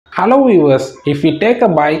Hello viewers, if we take a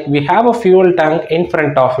bike, we have a fuel tank in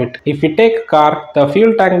front of it. If we take a car, the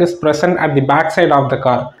fuel tank is present at the back side of the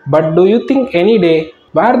car. But do you think any day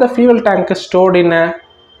where the fuel tank is stored in an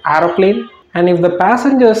aeroplane? And if the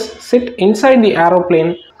passengers sit inside the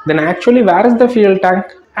aeroplane, then actually where is the fuel tank?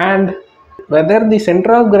 And whether the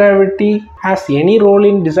center of gravity has any role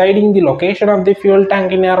in deciding the location of the fuel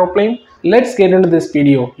tank in aeroplane? Let's get into this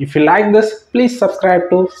video. If you like this, please subscribe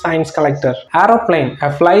to Science Collector. Aeroplane,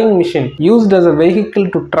 a flying machine used as a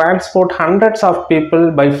vehicle to transport hundreds of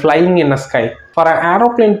people by flying in a sky. For an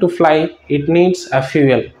aeroplane to fly, it needs a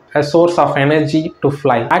fuel, a source of energy to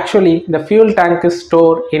fly. Actually, the fuel tank is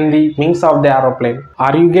stored in the wings of the aeroplane.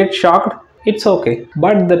 Are you get shocked? It's okay.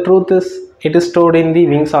 But the truth is, it is stored in the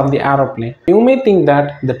wings of the aeroplane. You may think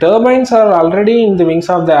that the turbines are already in the wings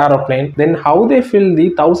of the aeroplane, then how they fill the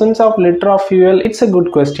thousands of liters of fuel? It's a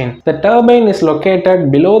good question. The turbine is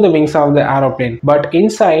located below the wings of the aeroplane, but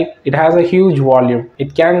inside it has a huge volume.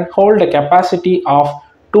 It can hold a capacity of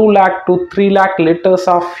 2 lakh to 3 lakh liters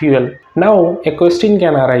of fuel. Now a question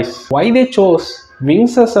can arise. Why they chose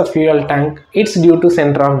wings as a fuel tank? It's due to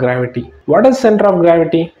center of gravity. What is center of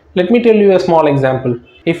gravity? Let me tell you a small example.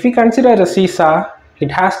 If we consider a seesaw,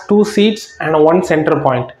 it has 2 seats and 1 center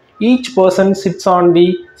point. Each person sits on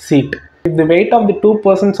the seat. If the weight of the 2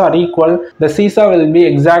 persons are equal, the seesaw will be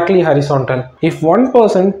exactly horizontal. If one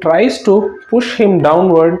person tries to push him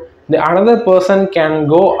downward, the another person can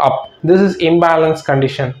go up. This is imbalance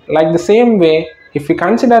condition. Like the same way, if we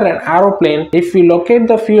consider an aeroplane, if we locate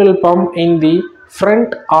the fuel pump in the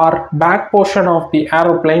front or back portion of the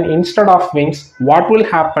aeroplane instead of wings, what will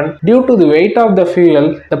happen? Due to the weight of the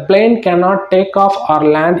fuel, the plane cannot take off or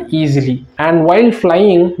land easily, and while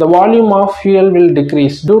flying, the volume of fuel will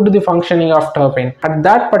decrease due to the functioning of turbine. At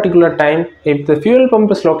that particular time, if the fuel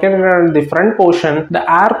pump is located at the front portion, the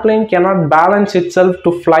airplane cannot balance itself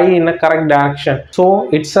to fly in a correct direction, so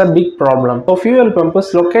it's a big problem. So fuel pump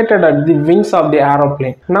is located at the wings of the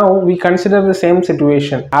aeroplane. Now we consider the same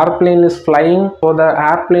situation. Airplane is flying, so the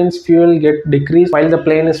airplane's fuel get decreased while the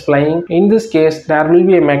plane is flying. In this case, there will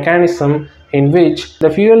be a mechanism in which the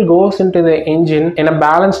fuel goes into the engine in a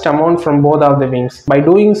balanced amount from both of the wings. By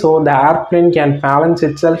doing so, the airplane can balance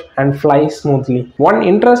itself and fly smoothly. One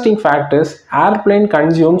interesting fact is, airplane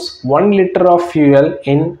consumes 1 liter of fuel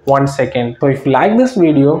in 1 second. So if you like this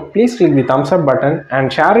video, please click the thumbs up button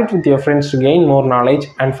and share it with your friends to gain more knowledge.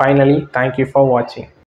 And finally, thank you for watching.